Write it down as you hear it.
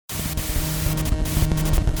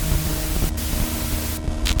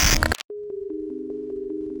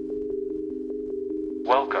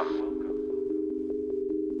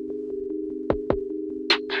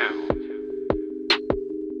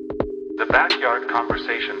Backyard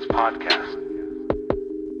Conversations podcast.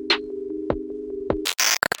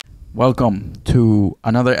 Welcome to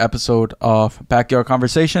another episode of Backyard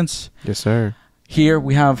Conversations. Yes, sir. Here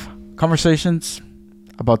we have conversations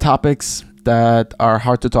about topics that are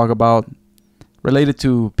hard to talk about related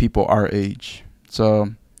to people our age.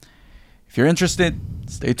 So if you're interested,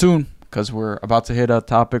 stay tuned because we're about to hit a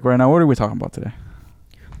topic right now. What are we talking about today?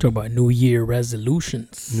 Talk about New Year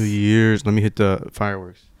resolutions. New Year's. Let me hit the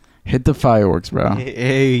fireworks. Hit the fireworks, bro.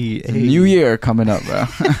 Hey. It's a New Year coming up, bro.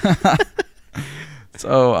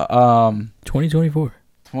 So, 2024.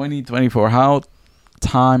 2024. How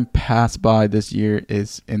time passed by this year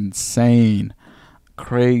is insane.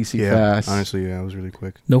 Crazy fast. Honestly, yeah, it was really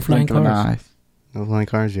quick. No flying Blink of an cars. eye. No flying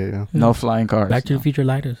cars yet, yeah. No flying cars. Back to no. the Future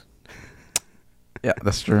lighters. Yeah,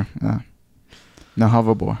 that's true. Yeah. No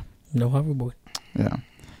hoverboard. No hoverboard. Yeah.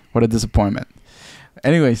 What a disappointment.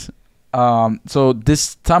 Anyways, so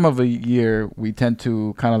this time of the year, we tend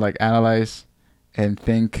to kind of like analyze and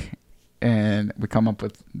think, and we come up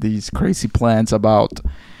with these crazy plans about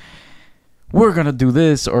we're going to do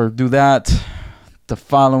this or do that the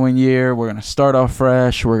following year. We're going to start off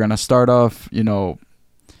fresh. We're going to start off, with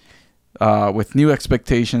new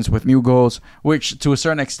expectations, with new goals, which to a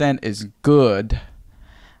certain extent is good.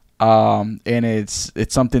 And it's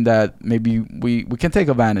something that maybe we can take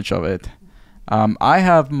advantage of it. I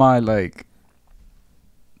have my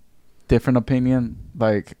different opinion.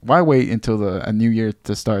 Like, why wait until a new year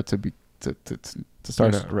to start to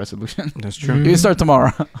start a resolution? That's true. Mhm. You can start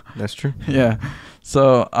tomorrow. That's true. Yeah.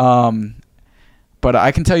 So, but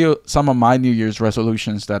I can tell you some of my New Year's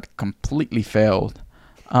resolutions that completely failed.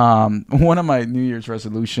 One of my New Year's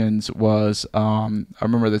resolutions was, I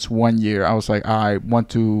remember this one year, I was like, I want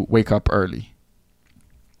to wake up early.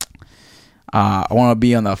 I want to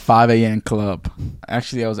be on the 5 a.m. club.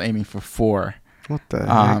 Actually, I was aiming for 4. What the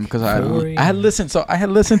heck? Because 4 I had listened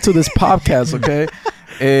to this podcast, okay?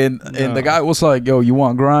 And the guy was like, yo, you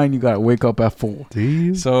want to grind? You got to wake up at 4.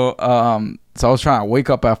 Dude. So I was trying to wake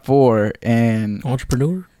up at 4 and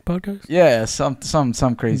Entrepreneur podcast? yeah, some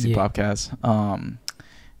crazy Yeah. podcast.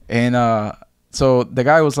 And so the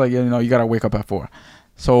guy was like, you got to wake up at 4.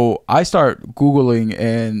 So I start Googling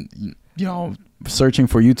and, searching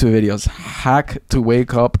for YouTube videos, hack to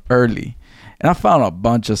wake up early. And I found a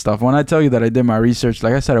bunch of stuff. When I tell you that I did my research,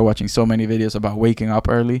 like I started watching so many videos about waking up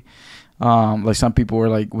early. Like some people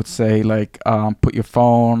would say put your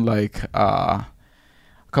phone a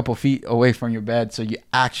couple feet away from your bed, so you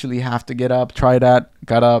actually have to get up. Try that.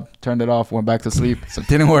 Got up, turned it off, went back to sleep. So it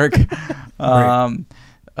didn't work. Right.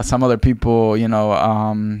 Some other people,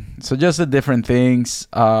 so just the different things.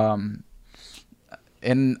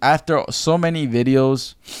 And after so many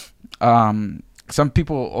videos, some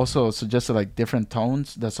people also suggested different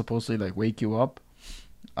tones that supposedly wake you up.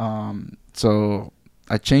 So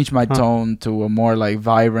I changed my tone to a more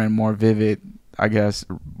vibrant, more vivid, I guess,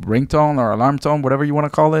 ringtone or alarm tone, whatever you want to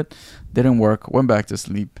call it. Didn't work. Went back to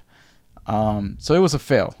sleep. So it was a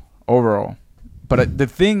fail overall. But the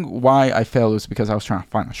thing why I failed was because I was trying to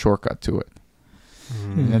find a shortcut to it.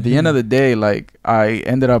 And at the end of the day, I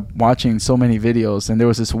ended up watching so many videos, and there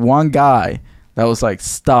was this one guy that was like,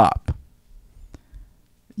 stop.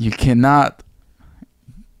 You cannot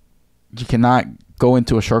go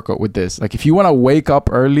into a shortcut with this. If you want to wake up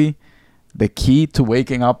early, the key to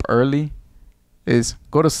waking up early is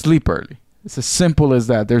go to sleep early. It's as simple as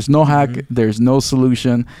that. There's no hack. There's no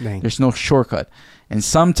solution. Dang. There's no shortcut. And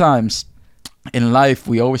sometimes in life,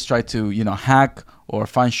 we always try to, hack or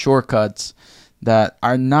find shortcuts that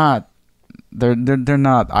are not, they're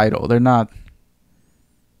not idle. They're not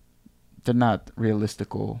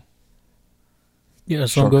realistical. Yeah,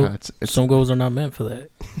 shortcuts. some goals are not meant for that.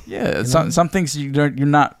 Yeah, some things you're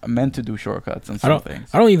not meant to do shortcuts on some things.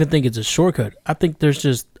 I don't even think it's a shortcut. I think there's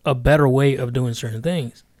just a better way of doing certain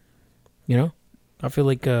things. I feel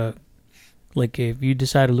like if you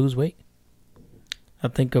decide to lose weight, I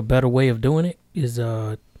think a better way of doing it is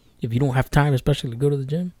if you don't have time, especially to go to the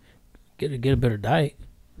gym, get a better diet.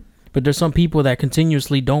 But there's some people that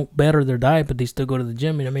continuously don't better their diet, but they still go to the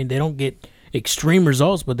gym. And I mean, they don't get extreme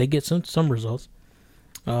results, but they get some results.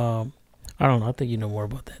 I don't know. I think you know more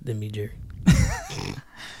about that than me, Jerry.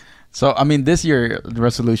 So, I mean, this year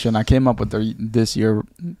resolution, I came up with this year.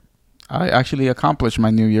 I actually accomplished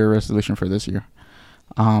my New Year resolution for this year.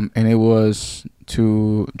 And it was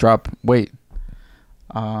to drop weight.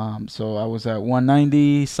 So I was at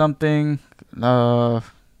 190 something,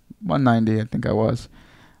 190, I think I was,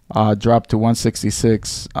 dropped to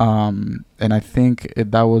 166. And I think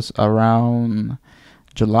that was around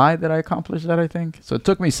July that I accomplished that, I think. So it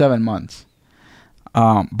took me 7 months.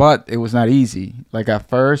 But it was not easy. Like at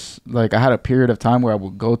first, like I had a period of time where I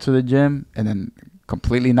would go to the gym and then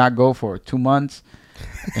completely not go for 2 months,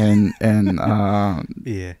 and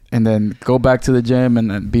Yeah. and then go back to the gym and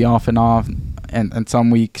then be off, and some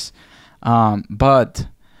weeks. But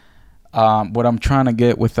what I'm trying to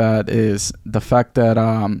get with that is the fact that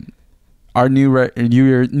our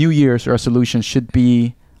New Year's resolution should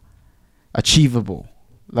be achievable.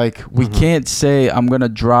 Like we can't say I'm gonna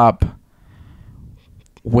drop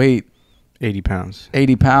weight 80 pounds.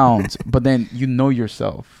 80 pounds, but then you know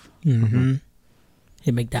yourself. Mm-hmm.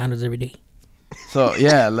 Hit McDonald's every day. So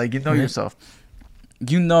yeah, like you know yourself.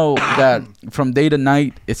 You know that from day to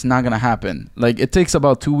night, it's not gonna happen. Like it takes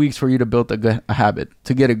about 2 weeks for you to build a habit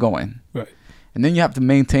to get it going, Right. and then you have to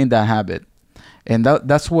maintain that habit, and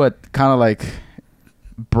that's what kind of like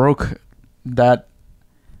broke that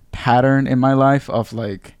pattern in my life of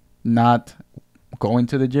like not going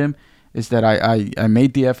to the gym. Is that I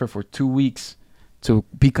made the effort for 2 weeks to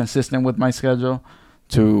be consistent with my schedule,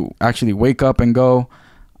 to actually wake up and go.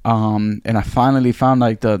 And I finally found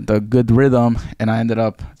like the good rhythm, and I ended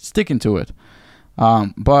up sticking to it.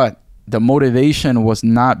 But the motivation was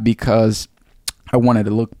not because I wanted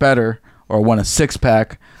to look better or I want a six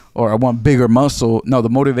pack or I want bigger muscle. No, the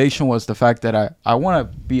motivation was the fact that I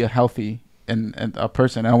want to be a healthy and a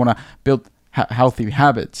person. I want to build healthy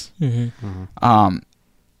habits. Mm-hmm.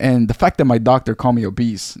 And the fact that my doctor called me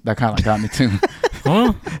obese, that kind of got me too.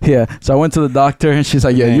 Huh? Yeah. So I went to the doctor and she's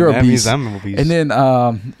like, "Yeah, you're that obese." means I'm obese. And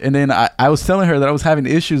then I was telling her that I was having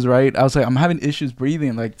issues, right? I was like, I'm having issues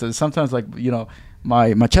breathing. Like sometimes, like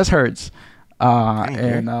my chest hurts,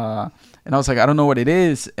 and I was like, I don't know what it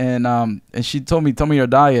is. And she told me, "Tell me your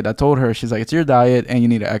diet." I told her, she's like, "It's your diet, and you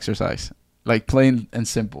need to exercise." Like plain and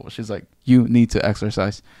simple. She's like, "You need to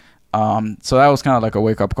exercise." So that was kind of like a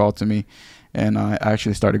wake up call to me. And I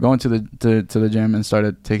actually started going to the gym and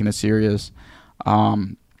started taking it serious.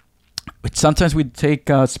 But sometimes we take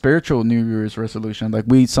spiritual New Year's resolution. Like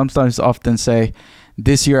we sometimes often say,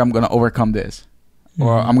 "This year I'm gonna overcome this,"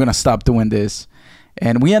 or "I'm gonna stop doing this,"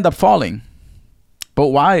 and we end up falling. But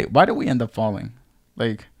why? Why do we end up falling?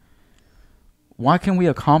 Like, why can we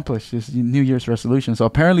accomplish this New Year's resolution? So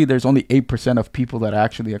apparently, there's only 8% of people that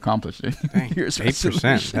actually accomplish it. New Year's 8%.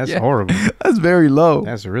 resolution. That's horrible. That's very low.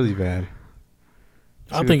 That's really bad.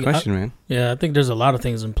 That's I a think good question, man. Yeah, I think there's a lot of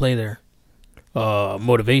things in play there.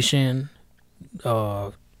 Motivation,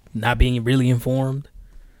 not being really informed,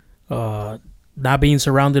 not being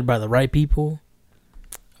surrounded by the right people,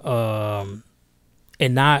 and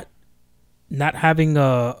not having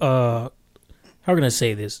how can I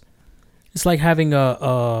say this? It's like having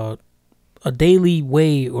a daily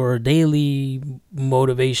way or a daily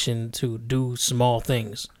motivation to do small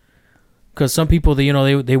things. Because some people, they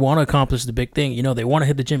want to accomplish the big thing. They want to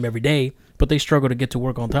hit the gym every day, but they struggle to get to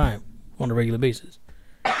work on time on a regular basis.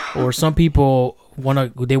 Or some people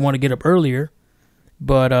want to get up earlier,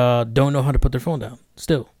 but don't know how to put their phone down.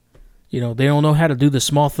 Still, they don't know how to do the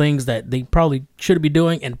small things that they probably should be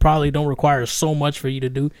doing and probably don't require so much for you to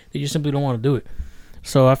do. They just simply don't want to do it.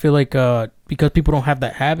 So I feel like because people don't have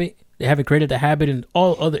that habit, they haven't created the habit in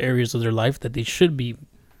all other areas of their life that they should be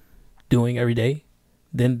doing every day.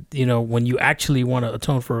 Then, when you actually want to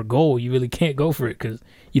atone for a goal, you really can't go for it because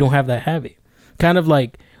you don't have that habit. Kind of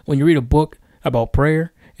like when you read a book about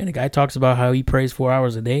prayer and the guy talks about how he prays 4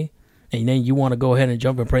 hours a day, and then you want to go ahead and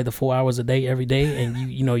jump and pray the 4 hours a day every day,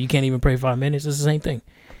 and you can't even pray 5 minutes. It's the same thing.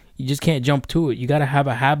 You just can't jump to it. You got to have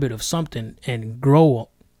a habit of something and grow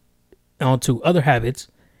onto other habits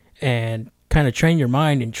and kind of train your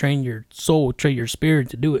mind and train your soul, train your spirit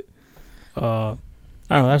to do it. I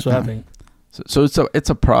don't know. That's what I think. So it's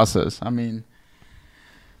a process. I mean,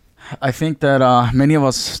 I think that many of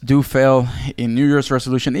us do fail in New Year's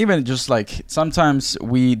resolution. Even just like sometimes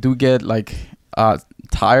we do get like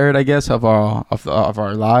tired, I guess, of our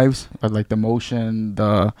lives, of like the motion,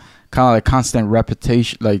 the kind of like constant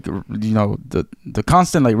repetition, like the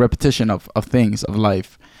constant like repetition of things of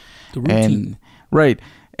life, the routine. And right,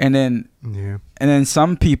 and then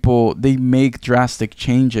some people, they make drastic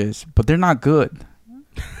changes, but they're not good.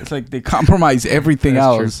 It's like they compromise everything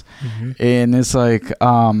else. Mm-hmm. And it's like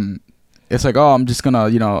oh, I'm just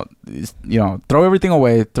gonna throw everything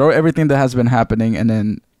away, throw everything that has been happening, and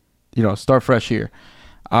then start fresh here.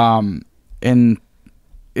 And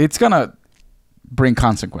it's gonna bring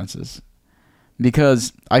consequences,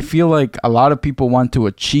 because I feel like a lot of people want to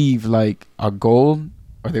achieve like a goal,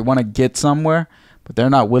 or they want to get somewhere, but they're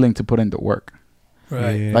not willing to put in the work.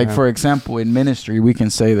 Right. Yeah. Like, for example, in ministry, we can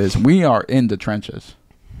say this: we are in the trenches.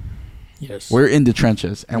 Yes, we're in the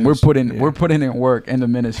trenches, and we're putting in work in the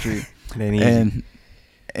ministry. And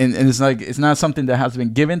and it's like it's not something that has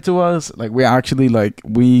been given to us. Like we actually like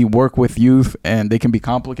we work with youth, and they can be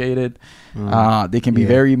complicated. They can be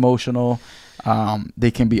very emotional.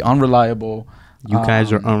 They can be unreliable. You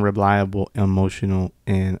guys are unreliable, emotional,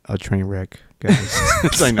 and a train wreck, guys.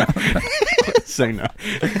 Say no. Say no.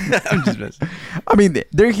 I'm just messing. I mean,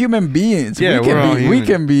 they're human beings. Yeah, we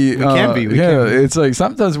can be. We can be. It's like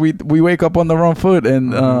sometimes we wake up on the wrong foot,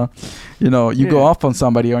 and you go off on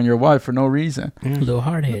somebody, on your wife for no reason. A little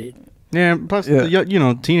hard headed. Yeah. Plus,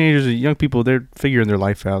 teenagers and young people, they're figuring their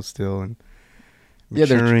life out still, and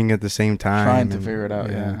maturing at the same time, trying to figure it out.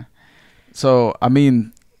 Yeah. So I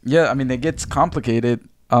mean, it gets complicated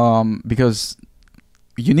because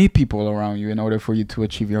you need people around you in order for you to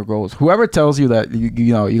achieve your goals. Whoever tells you that you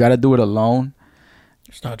got to do it alone,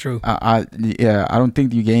 it's not true. I don't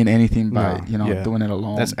think you gain anything by doing it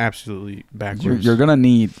alone. That's absolutely backwards. You're gonna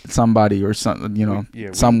need somebody or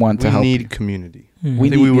someone to help. We need community. Mm-hmm. I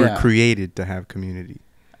think we were created to have community.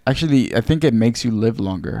 Actually, I think it makes you live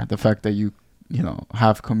longer. The fact that you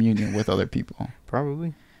have communion with other people.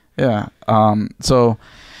 Probably. Yeah. So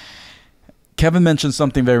Kevin mentioned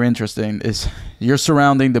something very interesting is you're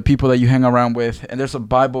surrounding the people that you hang around with. And there's a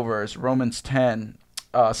Bible verse, Romans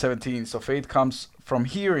 10:17. So faith comes from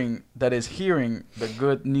hearing, that is hearing the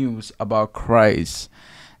good news about Christ.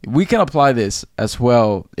 We can apply this as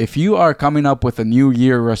well. If you are coming up with a New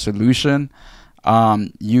Year resolution,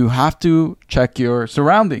 you have to check your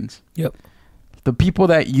surroundings. Yep. The people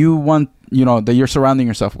that you want, that you're surrounding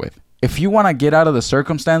yourself with. If you want to get out of the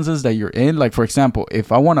circumstances that you're in, like for example,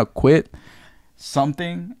 if I want to quit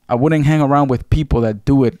something, I wouldn't hang around with people that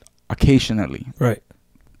do it occasionally. Right.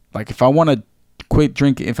 Like if I want to quit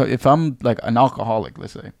drinking, if I'm like an alcoholic,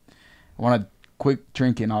 let's say, I want to quit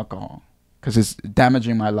drinking alcohol because it's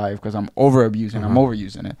damaging my life because I'm I'm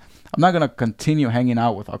overusing it. I'm not going to continue hanging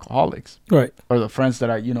out with alcoholics. Right. Or the friends that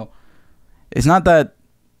it's not that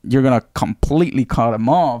you're going to completely cut them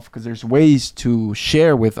off because there's ways to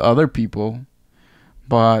share with other people,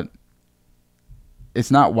 but it's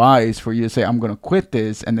not wise for you to say, I'm going to quit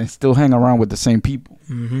this and then still hang around with the same people.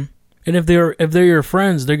 Mm-hmm. And if they're your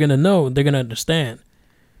friends, they're going to know, they're going to understand.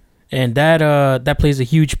 And that plays a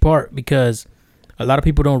huge part because a lot of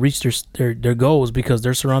people don't reach their goals because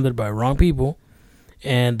they're surrounded by wrong people.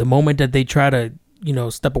 And the moment that they try to,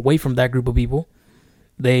 step away from that group of people,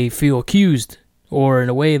 they feel accused. Or in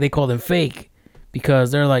a way, they call them fake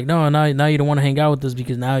because they're like, no, now you don't want to hang out with us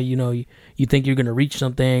because now you think you're gonna reach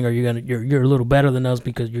something or you're a little better than us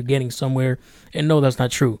because you're getting somewhere. And no, that's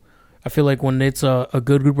not true. I feel like when it's a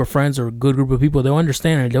good group of friends or a good group of people, they'll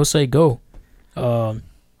understand and they'll say go, and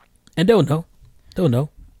they'll know.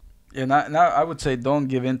 Yeah, now I would say don't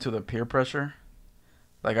give in to the peer pressure.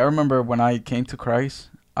 Like I remember when I came to Christ,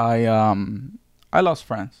 I lost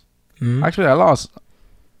friends. Mm-hmm. Actually, I lost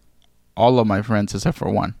all of my friends except for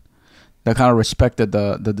one that kind of respected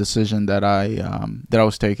the decision that I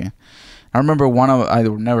was taking. I remember I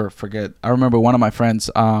will never forget. I remember one of my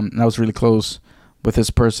friends, and I was really close with this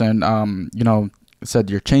person, said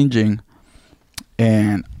you're changing,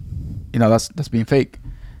 and that's being fake,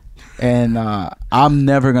 and I'm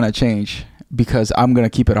never gonna change because I'm gonna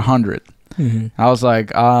keep it 100. Mm-hmm. I was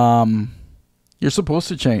like, you're supposed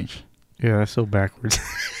to change. Yeah, that's so backwards.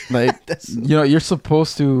 Like, you're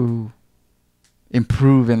supposed to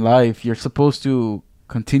improve in life. You're supposed to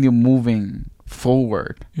continue moving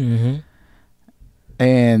forward. Mm-hmm.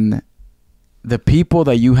 And the people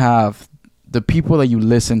that you have, the people that you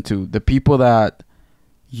listen to, the people that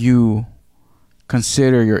you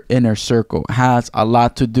consider your inner circle has a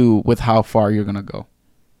lot to do with how far you're going to go.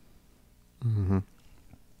 Mm-hmm.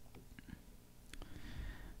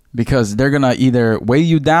 Because they're going to either weigh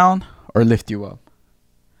you down or lift you up.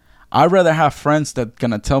 I'd rather have friends that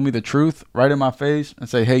gonna tell me the truth right in my face and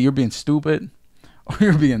say, hey, you're being stupid or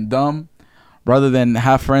you're being dumb, rather than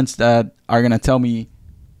have friends that are gonna tell me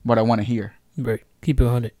what I want to hear. Right. Keep it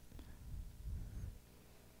 100.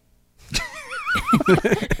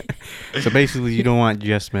 So basically, you don't want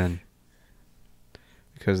yes men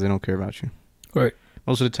because they don't care about you. Right.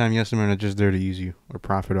 Most of the time, yes men are just there to use you or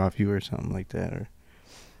profit off you or something like that. Or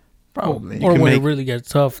probably. Or when it really gets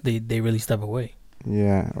tough, they really step away.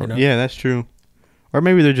 Yeah. Yeah, that's true. Or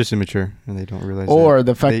maybe they're just immature and they don't realize. Or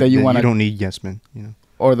the fact that you want to. You don't need yes men.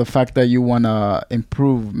 Or the fact that you want to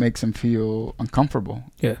improve makes them feel uncomfortable.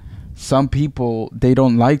 Yeah. Some people, they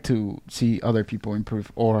don't like to see other people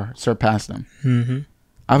improve or surpass them. Mm-hmm.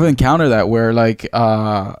 I've encountered that where like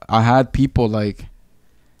I had people like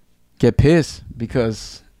get pissed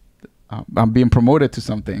because I'm being promoted to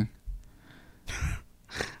something.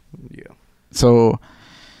 Yeah. So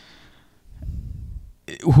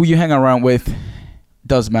who you hang around with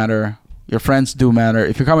does matter. Your friends do matter.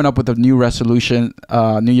 If you're coming up with a new resolution,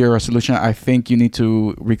 New Year resolution, I think you need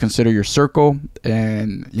to reconsider your circle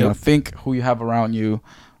and you know think who you have around you,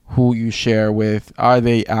 who you share with. Are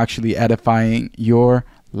they actually edifying your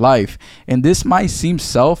life? And this might seem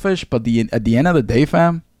selfish, but at the end of the day,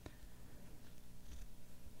 fam,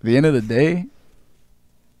 at the end of the day,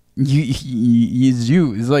 it's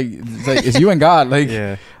you. It's like it's you and God. Like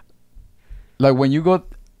Yeah. like when you go.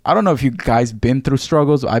 I don't know if you guys been through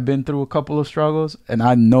struggles. I've been through a couple of struggles, and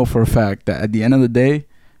I know for a fact that at the end of the day,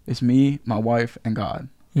 it's me, my wife, and God.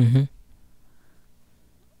 Mm-hmm.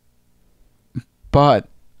 But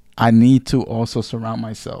I need to also surround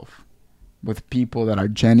myself with people that are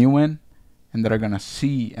genuine and that are gonna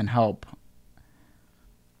see and help.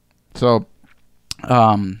 So,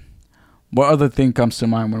 what other thing comes to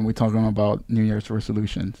mind when we're talking about New Year's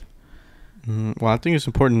resolutions? Well, I think it's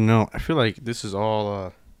important to know. I feel like this is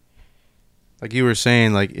all, like you were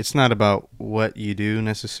saying, like it's not about what you do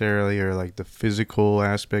necessarily or like the physical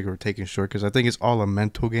aspect or taking shortcuts. I think it's all a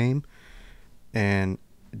mental game and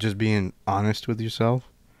just being honest with yourself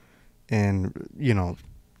and, you know,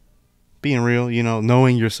 being real, you know,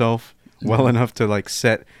 knowing yourself well enough to like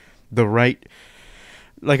set the right,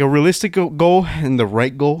 like a realistic goal and the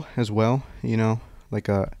right goal as well, you know, like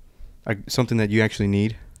a something that you actually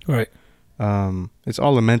need. Right. It's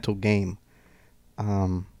all a mental game.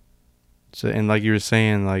 So, and like you were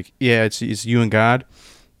saying, like, yeah, it's you and God.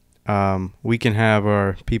 We can have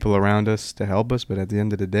our people around us to help us, but at the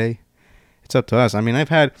end of the day, it's up to us. I mean,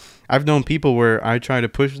 I've known people where I try to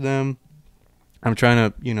push them. I'm trying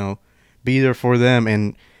to, you know, be there for them,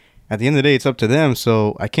 and at the end of the day, it's up to them.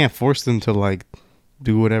 So I can't force them to like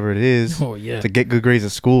do whatever it is to get good grades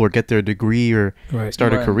at school or get their degree or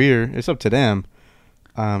start a career. It's up to them.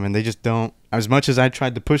 And they just don't. As much as I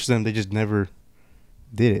tried to push them, they just never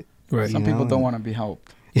did it. Right. Some people don't want to be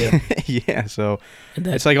helped. Yeah. Yeah. So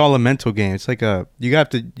it's like all a mental game. It's like you have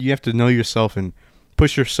to know yourself and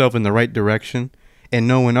push yourself in the right direction, and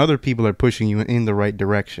know when other people are pushing you in the right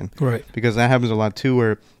direction. Right. Because that happens a lot too,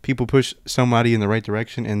 where people push somebody in the right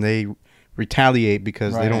direction and they retaliate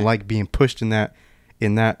because they don't like being pushed in that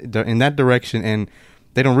direction, and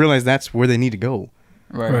they don't realize that's where they need to go.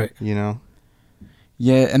 Right. You know.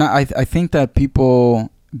 Yeah, and I think that people,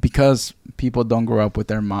 because people don't grow up with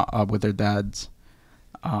their dads,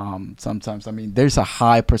 sometimes, I mean, there's a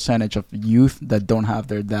high percentage of youth that don't have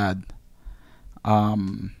their dad.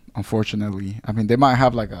 Unfortunately, I mean, they might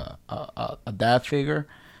have like a dad figure,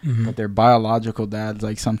 but their biological dads,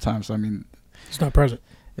 like sometimes, I mean, it's not present.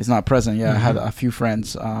 It's not present. Yeah, I had a few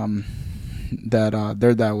friends that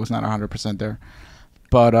their dad was not 100% there,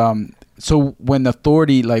 but so when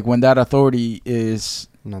that authority is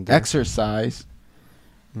exercised,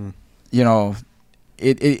 you know,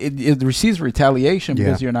 it receives retaliation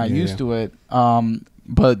because you're not used to it.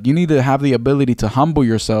 But you need to have the ability to humble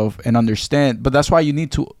yourself and understand. But that's why you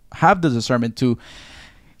need to have the discernment to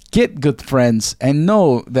get good friends and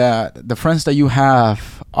know that the friends that you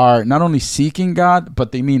have are not only seeking God,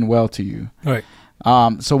 but they mean well to you. Right.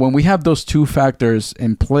 So when we have those two factors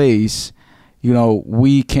in place, you know,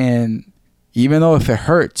 we can, even though if it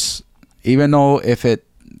hurts, even though if it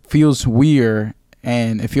feels weird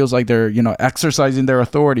and it feels like they're, you know, exercising their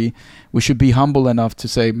authority, we should be humble enough to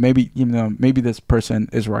say, maybe, you know, maybe this person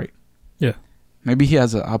is right. Yeah. Maybe he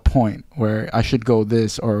has a point where I should go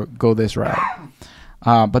this or go this route.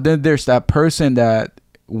 But then there's that person that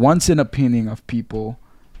wants an opinion of people,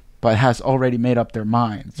 but has already made up their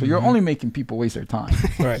mind. So you're only making people waste their time.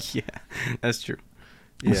 Right. Yeah, that's true.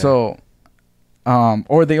 Yeah. So,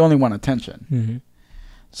 or they only want attention. Mm-hmm.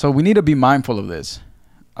 So we need to be mindful of this.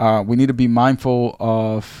 We need to be mindful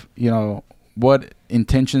of, you know, what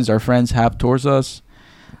intentions our friends have towards us.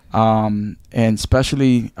 And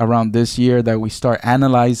especially around this year that we start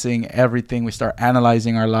analyzing everything. We start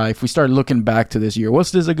analyzing our life. We start looking back to this year.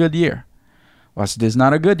 Was this a good year? Was this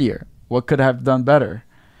not a good year? What could I have done better?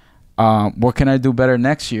 What can I do better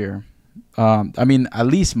next year? I mean, at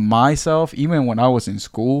least myself, even when I was in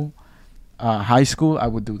school, high school, I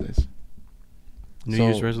would do this. New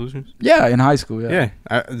Year's resolutions? Yeah, in high school, Yeah,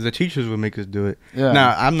 the teachers would make us do it. Yeah.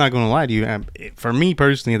 Now, I'm not going to lie to you. For me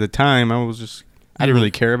personally, at the time, I didn't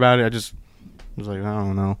really care about it. I just was like, I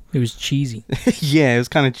don't know. It was cheesy. Yeah, it was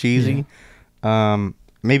kind of cheesy. Yeah.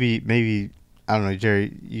 Maybe, I don't know,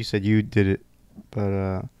 Jerry, you said you did it,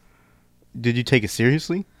 but did you take it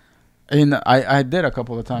seriously? And I did a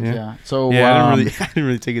couple of times, yeah. So yeah, I didn't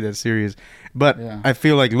really take it that serious. But yeah. I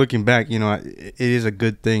feel like looking back, you know, it is a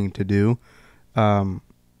good thing to do. You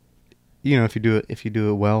know, if you do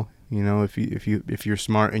it well, you know, if you're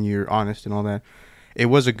smart and you're honest and all that. it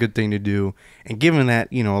was a good thing to do. And given that,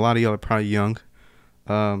 a lot of y'all are probably young,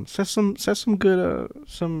 set some good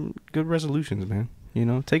resolutions, man.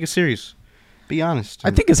 Take it serious. Be honest.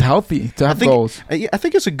 I think it's healthy to have goals. I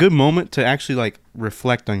think it's a good moment to actually like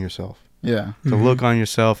reflect on yourself. Yeah. To Mhm. look on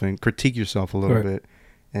yourself and critique yourself a little Right. bit,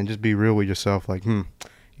 and just be real with yourself. Like,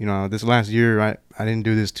 this last year I didn't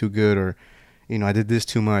do this too good, or, I did this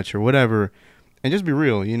too much, or whatever, and just be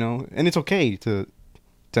real. And it's okay to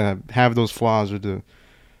have those flaws or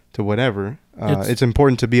to whatever. It's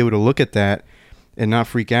important to be able to look at that and not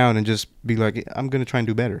freak out and just be like, I'm gonna try and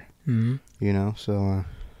do better. Mhm. So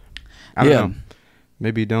I don't know.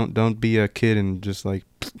 Maybe don't be a kid and just like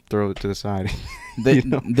throw it to the side. There's take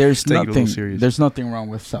it a little nothing. serious. There's nothing wrong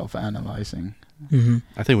with self-analyzing. Mhm.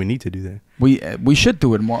 I think we need to do that. We should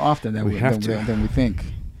do it more often than We have to. than we think,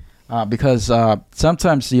 because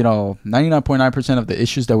sometimes 99.9% of the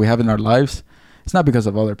issues that we have in our lives, it's not because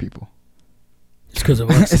of other people. It's because of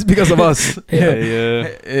us. It's because of us. Yeah.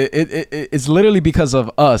 It's literally because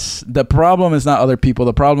of us. The problem is not other people.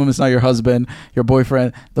 The problem is not your husband, your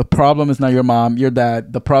boyfriend. The problem is not your mom, your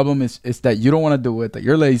dad. The problem is that you don't want to do it, that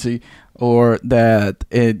you're lazy, or that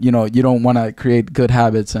you don't want to create good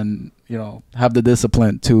habits and have the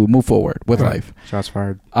discipline to move forward with Right. life. Shots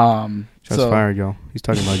fired. Shots Fired, y'all. He's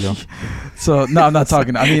talking about y'all. So no, I'm not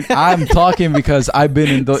talking. I mean, I'm talking because I've been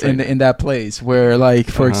in that place where, like,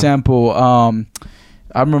 for example,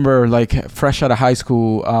 I remember, like, fresh out of high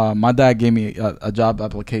school, my dad gave me a job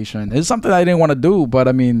application. It's something I didn't want to do, but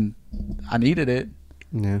I mean, I needed it.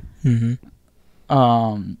 Yeah. Mhm.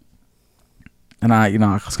 And I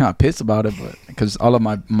was kind of pissed about it, but because all of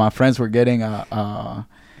my friends were getting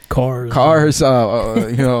Cars. Yeah.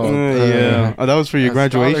 Oh, that was for your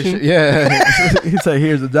graduation? scholarship. Yeah. He said,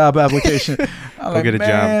 "Here's a job application." I'm Go get a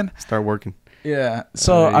 "Man." job. Start working. Yeah.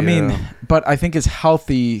 So I mean, but I think it's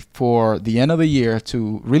healthy for the end of the year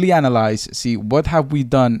to really analyze, see what have we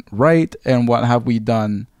done right and what have we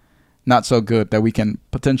done not so good that we can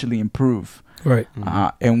potentially improve. Right.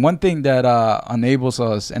 And one thing that enables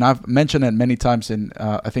us, and I've mentioned it many times in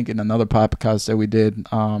I think in another podcast that we did,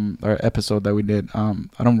 or episode that we did,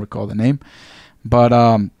 I don't recall the name, but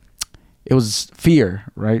it was fear,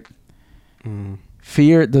 right?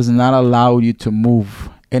 Fear does not allow you to move.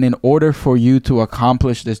 And in order for you to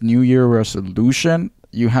accomplish this New Year resolution,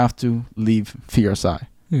 you have to leave fear aside.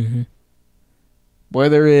 Mhm.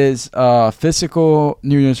 Whether it's a physical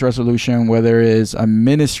New Year's resolution, whether it's a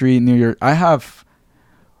ministry New Year, I have,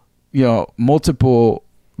 multiple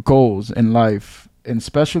goals in life, and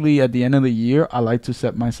especially at the end of the year, I like to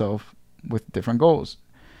set myself with different goals.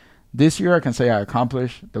 This year, I can say I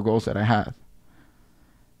accomplished the goals that I had.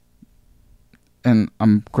 And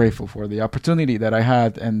I'm grateful for the opportunity that I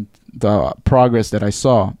had and the progress that I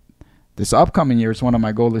saw. This upcoming year, one of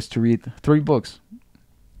my goals is to read 3 books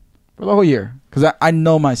for the whole year. Because I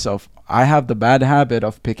know myself. I have the bad habit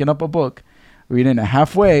of picking up a book, reading it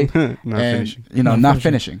halfway, Finishing. not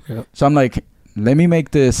finishing. Yep. So I'm like, let me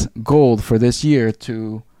make this goal for this year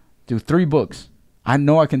to do 3 books. I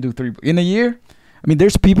know I can do 3 in a year. I mean,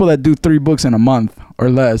 there's people that do 3 books in a month or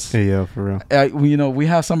less. Yeah, for real. We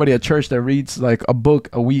have somebody at church that reads like a book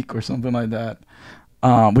a week or something like that,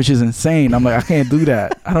 which is insane. I'm like, I can't do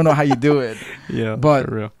that. I don't know how you do it. Yeah, But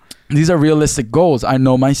for real. These are realistic goals. I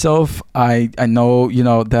know myself. I know,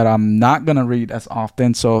 that I'm not going to read as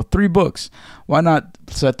often. So 3 books. Why not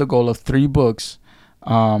set the goal of 3 books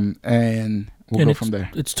and we'll go from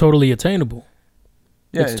there. It's totally attainable.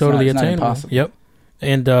 Yeah, it's totally not attainable. impossible. Yep.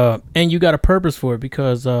 And you got a purpose for it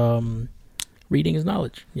because reading is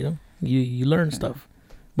knowledge. You learn stuff.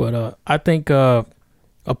 But I think a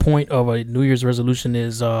point of a New Year's resolution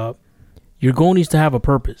is your goal needs to have a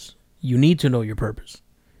purpose. You need to know your purpose.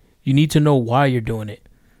 You need to know why you're doing it.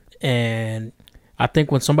 And I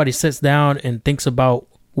think when somebody sits down and thinks about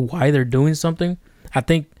why they're doing something, I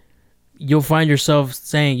think you'll find yourself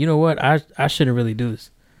saying, you know what, I shouldn't really do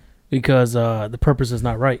this because the purpose is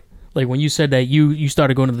not right. Like when you said that you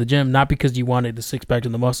started going to the gym, not because you wanted the 6-pack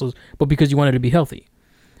and the muscles, but because you wanted to be healthy.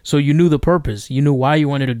 So you knew the purpose, you knew why you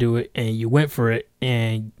wanted to do it, and you went for it,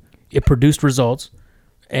 and it produced results.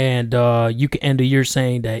 And you can end the year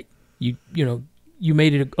saying that you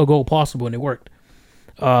made it a goal possible and it worked.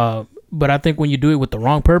 But I think when you do it with the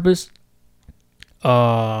wrong purpose,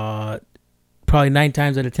 probably 9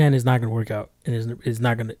 times out of 10 it's not going to work out, and it's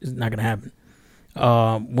not going to happen.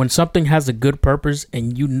 When something has a good purpose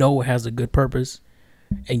and it has a good purpose,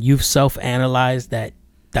 and you've self-analyzed that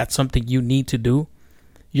that's something you need to do,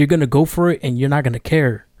 you're going to go for it, and you're not going to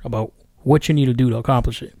care about what you need to do to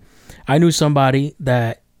accomplish it. I knew somebody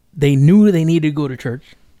that they knew they needed to go to church.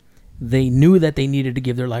 They knew that they needed to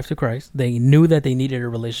give their life to Christ. They knew that they needed a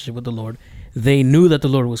relationship with the Lord. They knew that the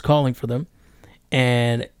Lord was calling for them.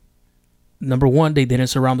 And number one, they didn't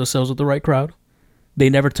surround themselves with the right crowd. They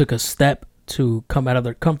never took a step to come out of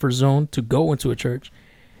their comfort zone to go into a church.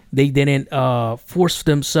 They didn't force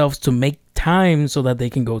themselves to make time so that they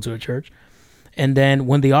can go to a church. And then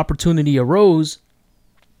when the opportunity arose,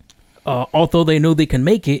 although they knew they can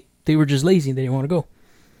make it, they were just lazy and they didn't want to go.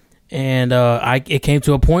 And it came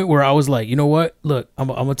to a point where I was like, you know what? Look, I'm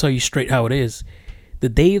going to tell you straight how it is. The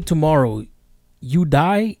day of tomorrow, you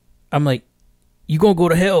die, I'm like, you going to go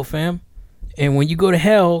to hell, fam. And when you go to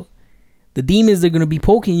hell, the demons, they're going to be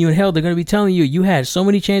poking you in hell. They're going to be telling you, you had so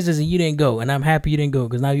many chances and you didn't go. And I'm happy you didn't go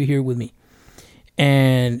because now you're here with me.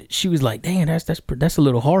 And she was like, dang, that's a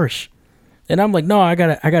little harsh. And I'm like, no, I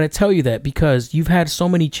gotta tell you that because you've had so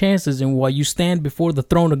many chances, and while you stand before the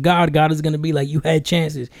throne of God, God is gonna be like, you had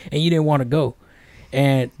chances and you didn't want to go.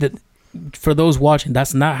 And for those watching,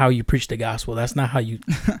 that's not how you preach the gospel. That's not how you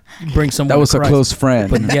bring someone. That was to a Christ. close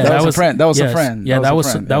friend. But yeah, that was a friend. That was a friend. Yeah, that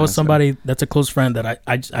was somebody. That's a close friend that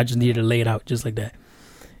I just needed to lay it out just like that.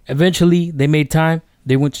 Eventually, they made time.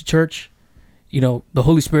 They went to church. You know, the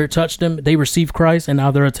Holy Spirit touched them. They received Christ, and now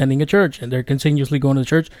they're attending a church, and they're continuously going to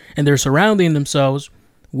church, and they're surrounding themselves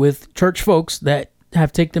with church folks that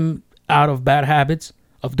have taken them out of bad habits,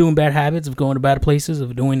 of doing bad habits, of going to bad places,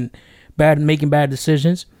 of doing bad, making bad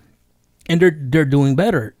decisions, and they're doing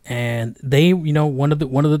better. And they, you know, one of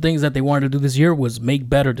the things that they wanted to do this year was make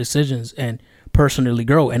better decisions and personally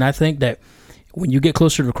grow. And I think that when you get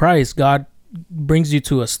closer to Christ, God brings you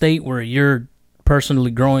to a state where you're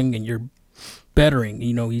personally growing and you're bettering.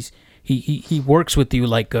 You know, he works with you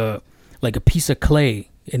like a piece of clay,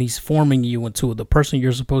 and he's forming you into the person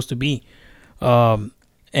you're supposed to be. And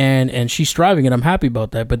she's striving, and I'm happy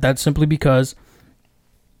about that. But that's simply because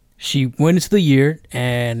she went into the year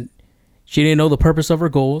and she didn't know the purpose of her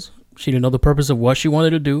goals. She didn't know the purpose of what she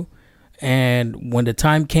wanted to do. And when the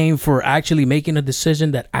time came for actually making a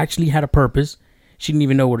decision that actually had a purpose, she didn't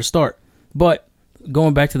even know where to start. But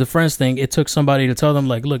going back to the friends thing, it took somebody to tell them,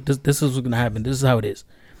 like, look, this is what's going to happen. This is how it is.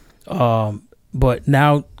 But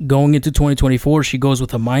now going into 2024, she goes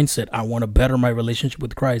with a mindset. I want to better my relationship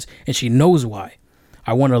with Christ. And she knows why.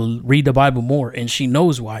 I want to read the Bible more. And she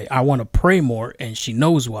knows why. I want to pray more. And she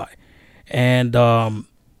knows why. And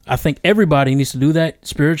I think everybody needs to do that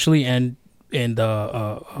spiritually and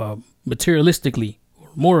materialistically,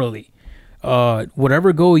 morally.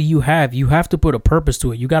 Whatever goal you have to put a purpose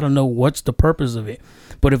to it. You got to know what's the purpose of it.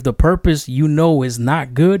 But if the purpose you know is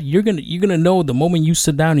not good, you're gonna know the moment you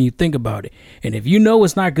sit down and you think about it. And if you know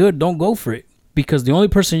it's not good, don't go for it, because the only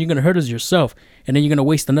person you're gonna hurt is yourself, and then you're gonna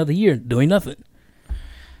waste another year doing nothing.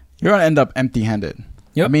 You're gonna end up empty-handed.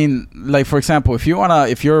 Yep. I mean, like, for example, if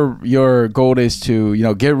your goal is to, you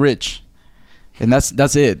know, get rich, and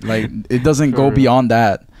that's it. Like, it doesn't go beyond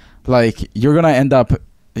that. Like, you're gonna end up.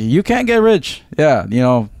 You can't get rich. Yeah, you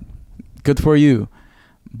know, good for you.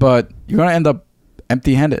 But you're going to end up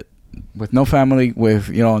empty-handed with no family, with,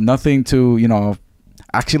 you know, nothing to, you know,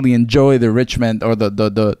 actually enjoy the enrichment or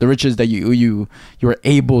the riches that you were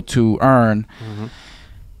able to earn. Mm-hmm.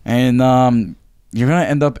 And you're going to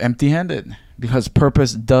end up empty-handed because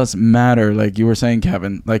purpose does matter. Like you were saying,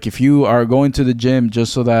 Kevin, like if you are going to the gym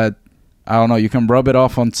just so that, I don't know, you can rub it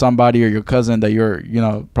off on somebody or your cousin that you're, you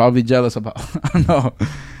know, probably jealous about. I don't know.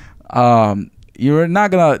 You're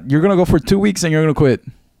gonna go for 2 weeks and you're gonna quit.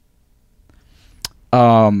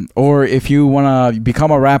 Or if you wanna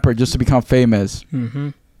become a rapper just to become famous, mm-hmm.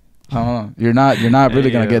 I don't know. You're not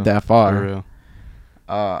really gonna get that far. For real.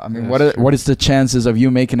 I mean, what is the chances of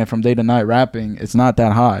you making it from day to night rapping? It's not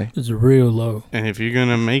that high. It's real low. And if you're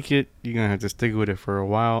gonna make it, you're gonna have to stick with it for a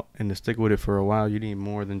while. And to stick with it for a while, you need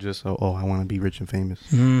more than just I want to be rich and famous.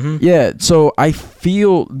 Mm-hmm. Yeah. So I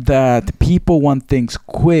feel that people want things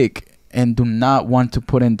quick and do not want to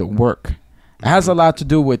put in the work. It has a lot to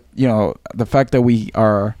do with, you know, the fact that we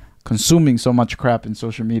are consuming so much crap in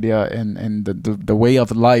social media and the way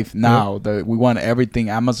of life now, that we want everything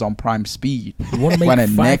Amazon Prime speed. You want to make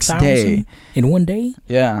next day in one day?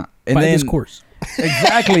 Yeah. And buy then this course.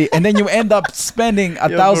 Exactly. And then you end up spending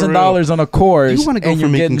 $1,000 on a course. You want to go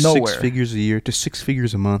from making nowhere. 6 figures a year to 6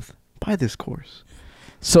 figures a month? Buy this course.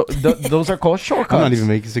 So those are called shortcuts. I'm not even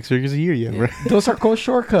making 6 figures a year yet, bro. Those are called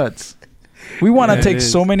shortcuts. We want to take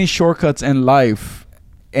so many shortcuts in life,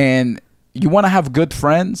 and you want to have good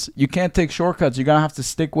friends. You can't take shortcuts. You're gonna have to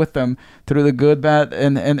stick with them through the good, bad,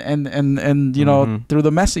 and you know, through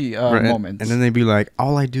the messy moments. And then they'd be like,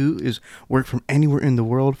 all I do is work from anywhere in the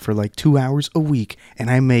world for like 2 hours a week, and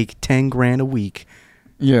I make $10,000 a week.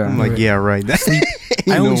 Yeah, I'm like, yeah, right.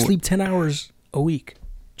 I only sleep 10 hours a week.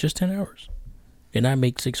 just 10 hours, and I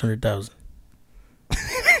make 600,000.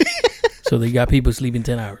 So they got people sleeping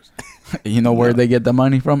 10 hours. You know where they get the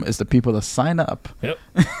money from? It's the people that sign up. Yep.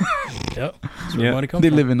 That's where Yeah. money comes They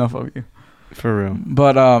from. live enough of you. For real.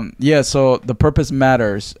 But yeah, so the purpose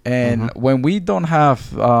matters, and Mhm. when we don't have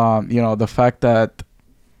the fact that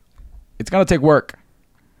it's gonna take work.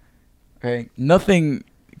 Okay, nothing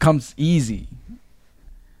comes easy.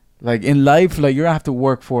 Like in life, like you're gonna have to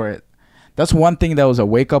work for it. That's one thing that was a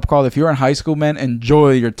wake up call. If you're in high school, man,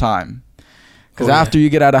 enjoy your time, because Oh, yeah. after you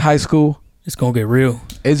get out of high school, It's gonna get real.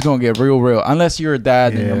 it's gonna get real. Unless you're a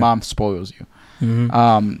dad and your Yeah. mom spoils you,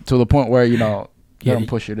 Mm-hmm. to the point where they Yeah, don't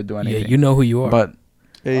push you to do anything. Yeah, you know who you are. But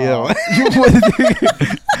Hey, yo.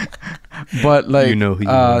 but like You know who you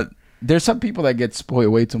are. there's some people that get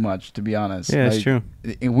spoiled way too much, to be honest. Yeah, it's Like,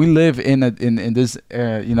 true. we live in this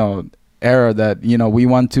era that we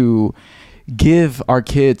want to give our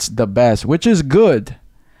kids the best, which is good,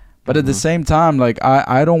 but at the Mhm. same time, like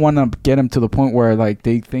I don't want to get them to the point where like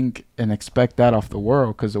they think and expect that off the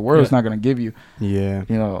world, because the world is Yeah. not going to give you Yeah.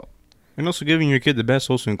 And also giving your kid the best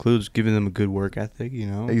also includes giving them a good work ethic,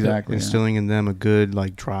 Exactly, yeah. instilling in them a good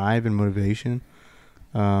like drive and motivation.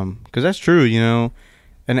 Because that's true,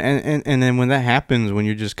 and then when that happens, when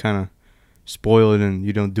you're just kind of spoiled and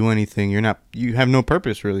you don't do anything, you have no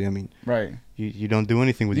purpose really. I mean, right. you don't do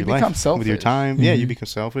anything with You your become life, with your selfish. time. Yeah, you Mhm. become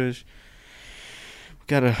selfish.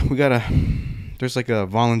 We gotta. There's like a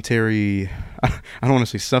voluntary. I don't want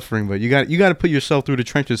to say suffering, but you got to put yourself through the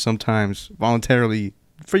trenches sometimes voluntarily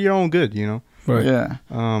for your own good. Right. Yeah.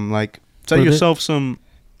 Like set Well, yourself some.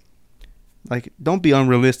 Like, don't be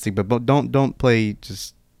unrealistic, but don't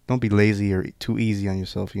be lazy or too easy on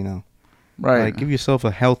yourself. Right. Like, give yourself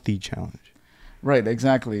a healthy challenge right.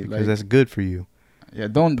 Exactly. because Like that's good for you. yeah.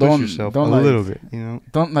 Don't Push don't yourself don't a like, little bit.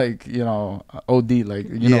 Don't OD, like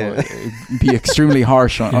Yeah. be extremely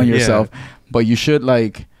harsh on Yeah. yourself, but you should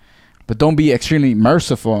but don't be extremely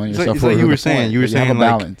merciful on It's like- yourself. it's like for you the were saying. point, You were that have saying, a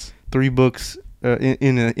like, balance. 3 books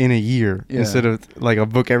in a year Yeah. instead of like a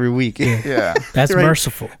book every week. Yeah. That's Right.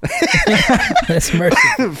 merciful. That's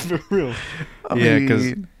merciful. For real. I Yeah,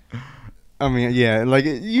 'cause mean, yeah, like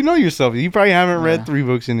yourself. You probably haven't read Yeah. 3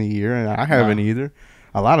 books in a year, and I haven't either.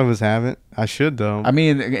 A lot of us haven't. I should though. I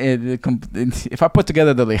mean, if I put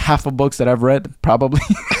together the half of books that I've read, probably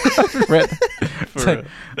I've read it's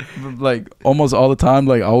like almost all the time.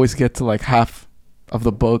 Like I always get to like half of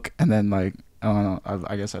the book, and then like I don't know.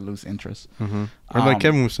 I guess I lose interest. Mm-hmm. Or like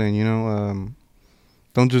Kevin was saying,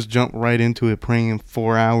 don't just jump right into it praying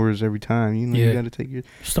 4 hours every time. You Yeah. got to take your,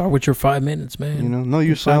 Start with your 5 minutes, man. know Your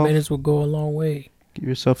yourself. 5 minutes will go a long way. Give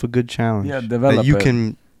yourself a good challenge. Yeah, develop that you it.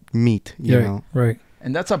 can meet. You know. Right.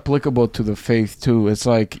 And that's applicable to the faith too. It's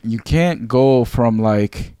like you can't go from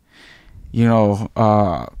like,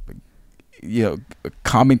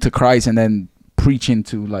 coming to Christ and then preaching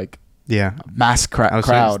to like Yeah. mass I was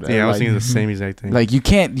crowd. Thinking, I was like, thinking the same exact thing. like you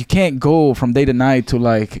can't go from day to night to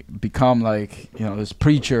like become like this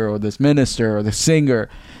preacher or this minister or the singer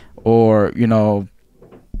or an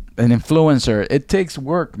influencer. It takes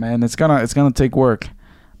work, man. It's gonna take work.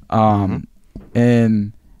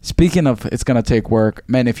 And speaking of it's gonna take work,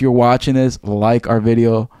 man, if you're watching this, like our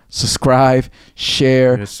video, subscribe,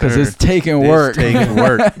 share, Yes, because sir. it's taking It's work. taking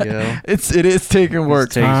work, yo. it is taking work.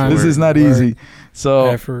 takes This work. is not Work. easy. So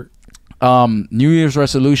Effort. New Year's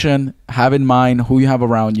resolution, have in mind who you have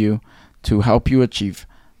around you to help you achieve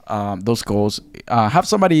those goals. Have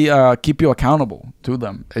somebody keep you accountable to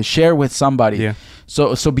them. Share with somebody. Yeah.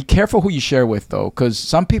 So be careful who you share with, though, because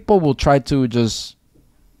some people will try to just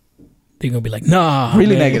They're gonna be like, nah.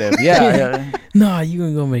 really man. negative. Yeah. Nah, you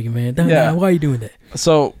ain't gonna make it, man. Nah, Yeah. why are you doing that?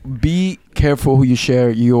 So be careful who you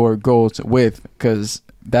share your goals with, because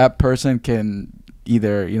that person can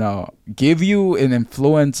either give you an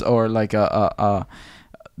influence or like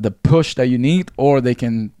the push that you need, or they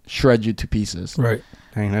can shred you to pieces. Right.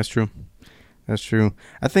 Dang, that's true. That's true.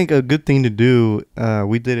 I think a good thing to do,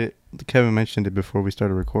 we did it, Kevin mentioned it before we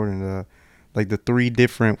started recording,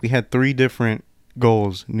 we had 3 different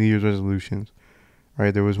goals, New Year's resolutions,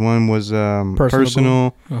 right? There was one was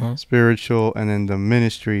personal, Uh-huh. spiritual, and then the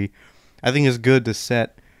ministry. I think it's good to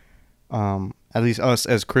set, at least us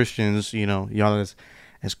as Christians, y'all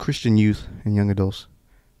as Christian youth and young adults,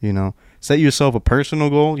 set yourself a personal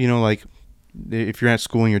goal, like if you're at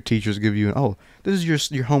school and your teachers give you, this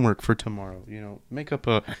is your homework for tomorrow, make up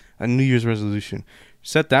a New Year's resolution.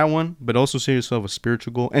 Set that one, but also set yourself a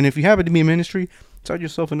spiritual goal. And if you happen to be in ministry, set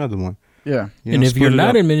yourself another one. Yeah. And if split you're it not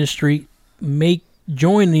up. in ministry, make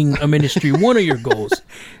joining a ministry one of your goals.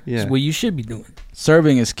 yeah. It's what you should be doing.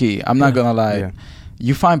 Serving is key. I'm not Yeah. gonna lie. Yeah.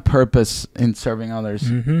 You find purpose in serving others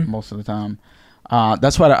Mhm. most of the time.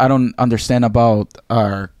 That's what I don't understand about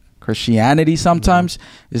our Christianity sometimes,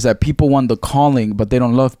 is that people want the calling, but they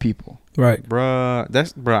don't love people. Right. Bruh,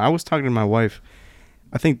 I was talking to my wife,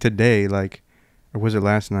 I think today, like, or was it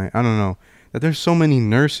last night? I don't know. That there's so many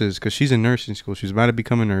nurses, because she's in nursing school. She's about to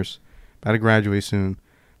become a nurse, about to graduate soon.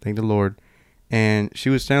 Thank the Lord. And she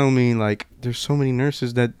was telling me, like, there's so many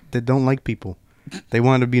nurses that don't like people. They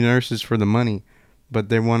want to be nurses for the money, but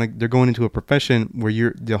they're going into a profession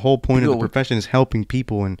where the whole point of the profession is helping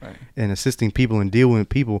people and assisting people and dealing with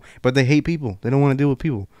people, but they hate people. They don't want to deal with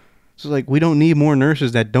people. So, like, we don't need more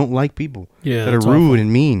nurses that don't like people, that are rude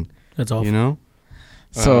and mean. That's awful. You know?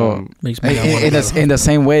 So makes me in the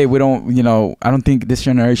same way, we don't, I don't think this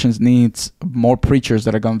generation needs more preachers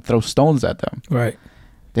that are going to throw stones at them. Right.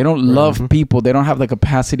 They don't love people. They don't have the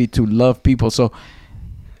capacity to love people. So,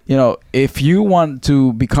 if you want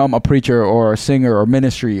to become a preacher or a singer or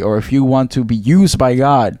ministry, or if you want to be used by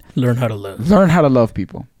God, learn how to love. Learn how to love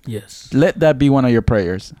people. Yes. Let that be one of your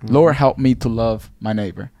prayers. Lord, help me to love my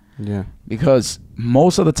neighbor. Yeah. Because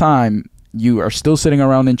most of the time, you are still sitting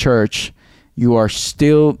around in church. You are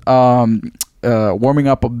still warming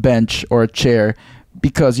up a bench or a chair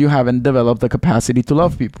because you haven't developed the capacity to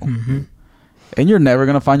love people. Mm-hmm. And you're never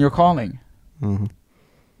going to find your calling. Mm-hmm.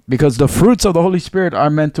 Because the fruits of the Holy Spirit are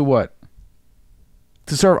meant to what?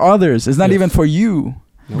 To serve others. It's not even for you.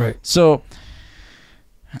 Right. So,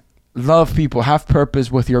 love people. Have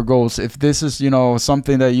purpose with your goals. If this is,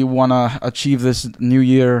 something that you want to achieve this new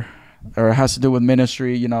year, or it has to do with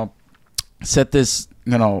ministry, set this,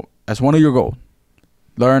 as one of your goals.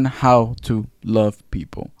 Learn how to love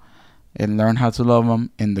people. And learn how to love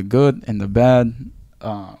them in the good and the bad.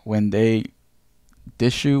 When they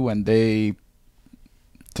dish you, when they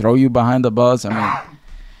throw you behind the bus. I mean,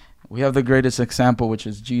 we have the greatest example, which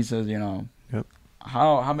is Jesus. Yep.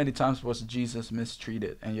 How many times was Jesus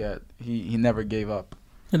mistreated, and yet he never gave up?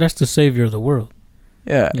 And that's the savior of the world.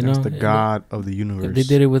 Yeah, that's the God of the universe. If they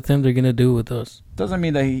did it with him, they're gonna do it with us. Doesn't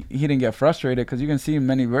mean that he didn't get frustrated, because you can see in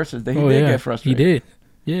many verses that he did get frustrated. He did.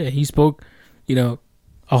 Yeah, he spoke, a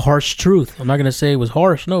harsh truth. I'm not gonna say it was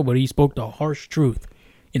harsh, no, but he spoke the harsh truth,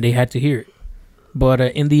 and they had to hear it. But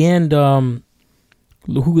in the end,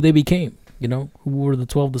 who they became, who were the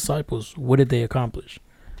 12 disciples? What did they accomplish?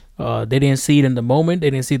 They didn't see it in the moment. They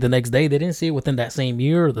didn't see it the next day. They didn't see it within that same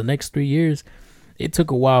year or the next 3 years. It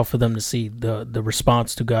took a while for them to see the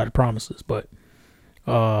response to God's promises. But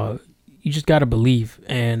you just got to believe.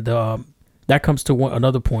 And that comes to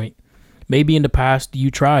another point. Maybe in the past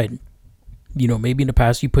you tried. Maybe in the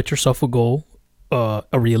past you put yourself a goal, a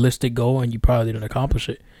realistic goal, and you probably didn't accomplish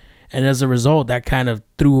it. And as a result, that kind of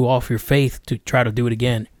threw off your faith to try to do it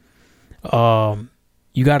again.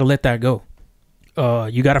 You got to let that go.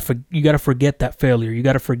 You got to forget that failure. You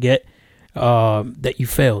got to forget that you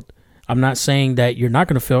failed. I'm not saying that you're not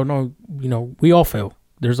going to fail. No, we all fail.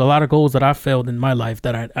 There's a lot of goals that I failed in my life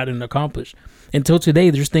that I didn't accomplish. Until today,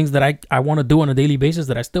 there's things that I want to do on a daily basis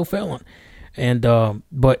that I still fail on. And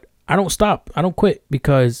but I don't stop. I don't quit,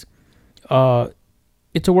 because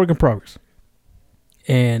it's a work in progress.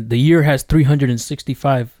 And the year has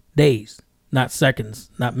 365 days, not seconds,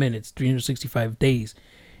 not minutes, 365 days.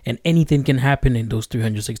 And anything can happen in those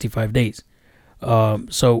 365 days.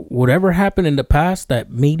 So whatever happened in the past that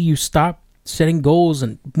made you stop setting goals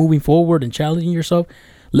and moving forward and challenging yourself,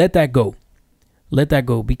 let that go. Let that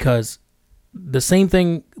go, because the same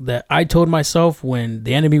thing that I told myself when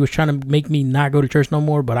the enemy was trying to make me not go to church no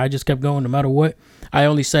more, but I just kept going no matter what. I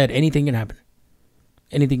only said anything can happen.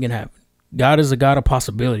 Anything can happen. God is a God of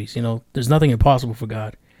possibilities. There's nothing impossible for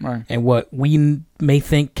God. Right. And what we may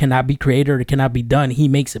think cannot be created or cannot be done, he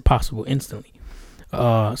makes it possible instantly.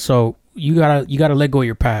 So you gotta let go of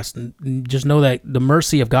your past, and just know that the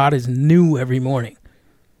mercy of God is new every morning.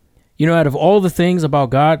 Out of all the things about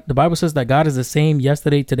God, the Bible says that God is the same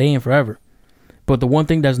yesterday, today, and forever. But the one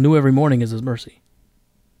thing that's new every morning is his mercy.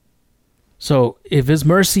 So if his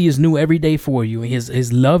mercy is new every day for you, and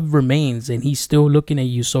his love remains, and he's still looking at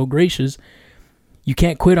you so gracious, you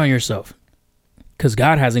can't quit on yourself, because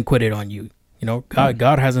God hasn't quitted on you.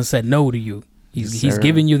 God hasn't said no to you. He's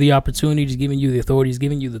giving you the opportunity. He's giving you the authority. He's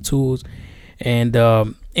giving you the tools, and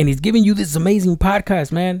he's giving you this amazing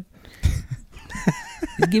podcast, man.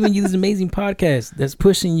 He's giving you this amazing podcast that's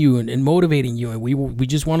pushing you and motivating you, and we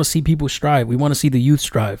just want to see people strive. We want to see the youth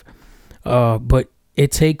strive, but it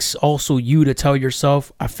takes also you to tell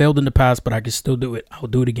yourself, I failed in the past, but I can still do it. I'll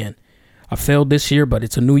do it again. I failed this year, but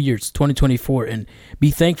it's a new year. It's 2024. And be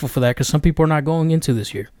thankful for that, because some people are not going into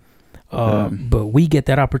this year. But we get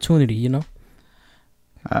that opportunity,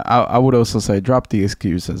 I would also say drop the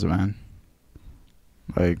excuses, man.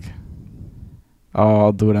 Like, oh,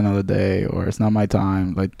 I'll do it another day, or it's not my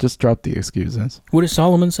time. Like, just drop the excuses. What did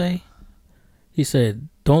Solomon say? He said,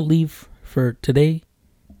 "Don't leave for today.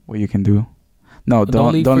 What you can do. No,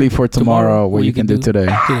 Don't don't leave for tomorrow. What you can do today.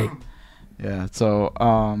 today." Yeah. So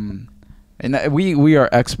and we are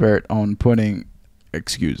expert on putting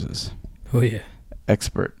excuses. Oh yeah.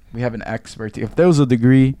 Expert. We have an expert. If there was a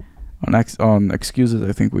degree on excuses,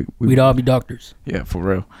 I think We'd all be doctors. Yeah, for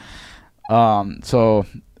real. So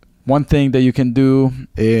one thing that you can do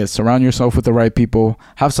is surround yourself with the right people.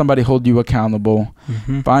 Have somebody hold you accountable.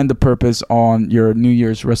 Mm-hmm. Find the purpose on your New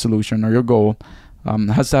Year's resolution or your goal.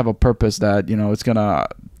 It has to have a purpose that, it's gonna,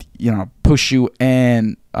 push you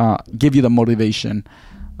and give you the motivation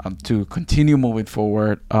to continue moving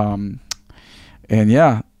forward. And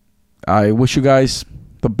yeah, I wish you guys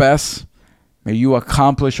the best. May you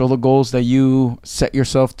accomplish all the goals that you set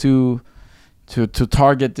yourself to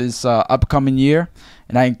target this upcoming year.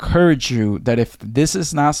 And I encourage you that if this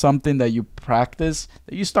is not something that you practice,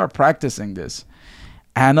 that you start practicing this.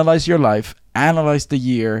 Analyze your life, analyze the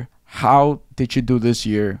year. How did you do this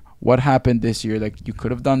year? What happened this year that you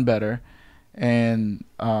could have done better? And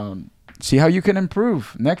see how you can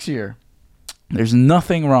improve next year. There's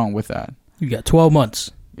nothing wrong with that. You got 12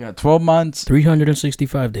 months. Yeah, 12 months.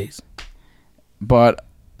 365 days. But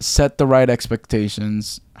set the right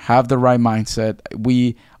expectations. Have the right mindset.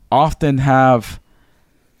 We often have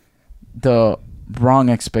the wrong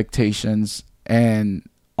expectations and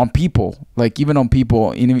on people, like even on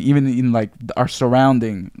people, even in like our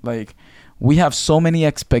surrounding. Like we have so many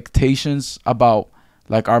expectations about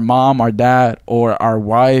like our mom, our dad, or our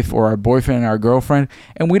wife, or our boyfriend, our girlfriend,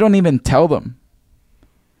 and we don't even tell them.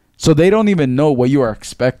 So they don't even know what you are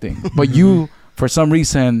expecting. But you, for some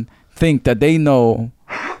reason, think that they know.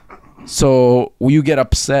 So you get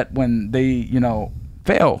upset when they,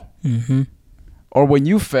 fail. Mm-hmm. Or when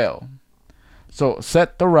you fail. So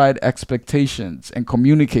set the right expectations and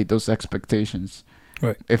communicate those expectations.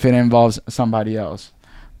 Right. If it involves somebody else.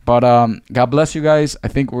 But God bless you guys. I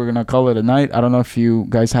think we're going to call it a night. I don't know if you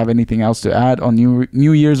guys have anything else to add on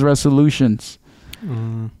New Year's resolutions.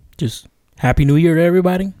 Just Happy New Year to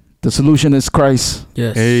everybody. The solution is Christ.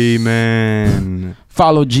 Yes. Amen.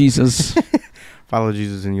 Follow Jesus. Follow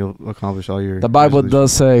Jesus and you'll accomplish all your The Bible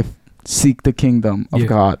resolutions. does say, seek the kingdom of Yeah.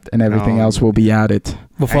 God and everything else will be added.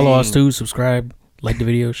 But follow us Dang. too. Subscribe. Like the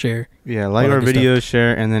video. Share. Yeah, like all our that good videos,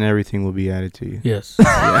 share, and then everything will be added to you. Yes.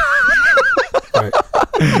 Right.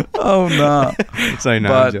 Oh, no. Sorry, no,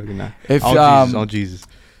 But I'm joking. Nah. If, All Jesus.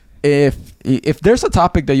 if there's a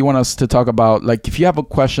topic that you want us to talk about, like if you have a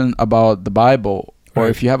question about the Bible, or Right.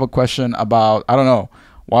 if you have a question about, I don't know,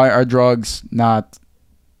 why are drugs not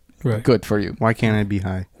Right. good for you? Why can't I be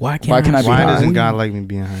high? Why can't Why can I be Why high? doesn't God like me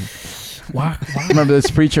being high? Why? Remember this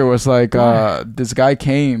preacher was like, this guy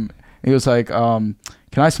came, he was like, can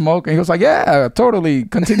I smoke? And he was like, yeah, totally,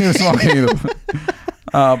 continue smoking.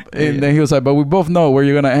 And then he was like, but we both know where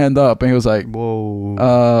you're gonna end up. And he was like, Whoa.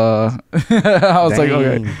 I was like,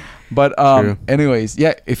 okay. Dang. But True. anyways,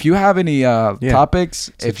 yeah, if you have any topics,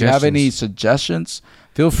 if you have any suggestions,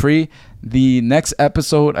 feel free. The next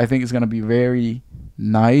episode I think is gonna be very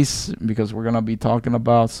nice because we're gonna be talking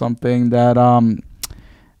about something that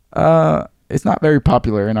it's not very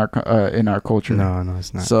popular in our culture. No,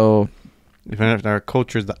 it's not. So Even if our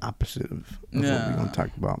culture is the opposite of what Yeah. we're gonna talk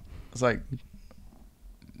about. it's like,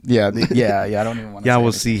 yeah. I don't even want to. Yeah,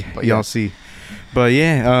 we'll see. But Y'all see. But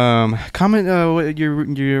yeah, comment what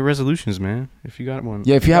your resolutions, man. If you got one.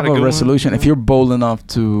 Yeah, if you have got a good one, resolution, if you're bold enough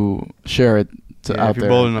to share it yeah, out if you're there,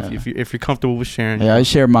 bold enough, yeah. if you're comfortable with sharing. Yeah, I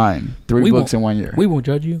share mine. 3 We books in 1 year. We won't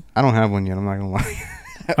judge you. I don't have one yet. I'm not gonna lie.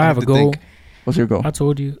 I have a to goal. think. What's your goal? I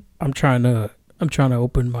told you I'm trying to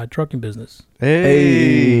open my trucking business.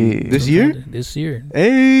 Hey, this year? This year.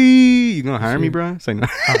 Hey, you gonna hire me, year. bro? Say no.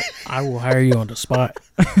 I will hire you on the spot.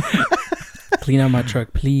 Clean out my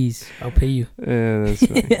truck, please. I'll pay you. Yeah, that's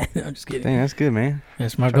funny. I'm just kidding. Dang, that's good, man.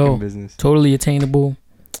 That's my Trucking goal. business. Totally attainable.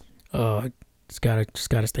 Just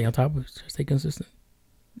gotta stay on top of it. Just stay consistent.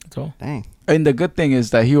 That's all. Dang. And the good thing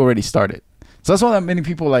is that he already started. So that's why that many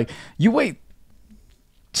people like, you wait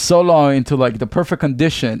so long into like the perfect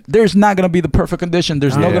condition. There's not gonna be the perfect condition.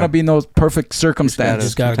 There's Oh, no yeah. gonna be no perfect circumstance.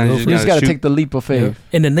 Just gotta sometimes go you for You it. just gotta shoot. take the leap of faith.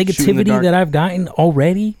 And the Shoot in the negativity dark. that I've gotten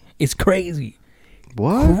already is crazy.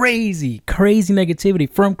 What? Crazy negativity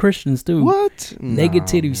from Christians too. What?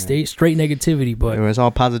 Negativity, straight negativity. But It's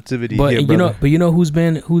all positivity. but here, you brother. know who's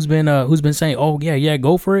been saying, oh yeah,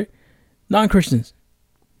 go for it. Non-Christians.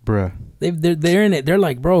 Bruh. They're in it. They're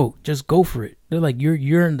like, bro, just go for it. They're like,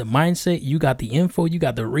 you're in the mindset. You got the info. You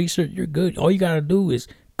got the research. You're good. All you gotta do is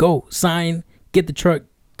go, sign, get the truck,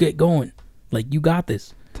 get going. Like, you got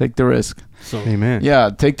this. Take the risk. So Amen. Yeah,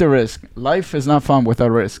 take the risk. Life is not fun without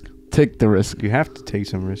risk. Take the risk. You have to take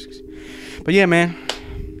some risks. But yeah, man,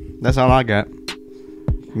 that's all I got.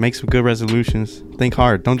 Make some good resolutions. Think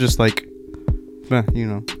hard. Don't just like, Yeah,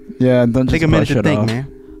 don't just take a minute brush to it think, off. man.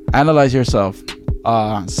 Analyze yourself.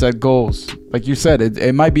 Set goals. Like you said,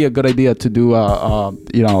 it might be a good idea to do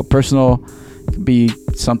personal, be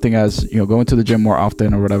something as going to the gym more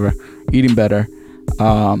often or whatever, eating better,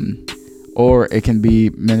 or it can be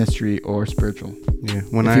ministry or spiritual. Yeah.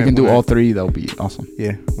 If you can do all three, that'll be awesome.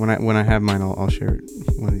 Yeah. When I have mine, I'll share it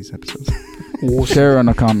one of these episodes. We'll share on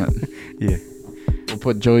a comment. Yeah. We'll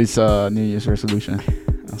put Joey's New Year's resolution.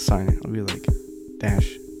 I'll sign it. I'll be like, Dash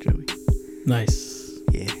Joey. nice.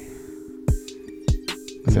 Yeah.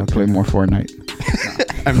 I'll play more Fortnite.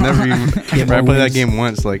 I've never even. Get I more played that wins. game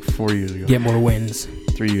once, like 4 years ago. Get more wins.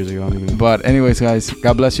 3 years ago. I don't even know. But anyways, guys,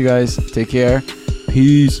 God bless you guys. Take care.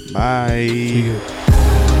 Peace. Bye. See you.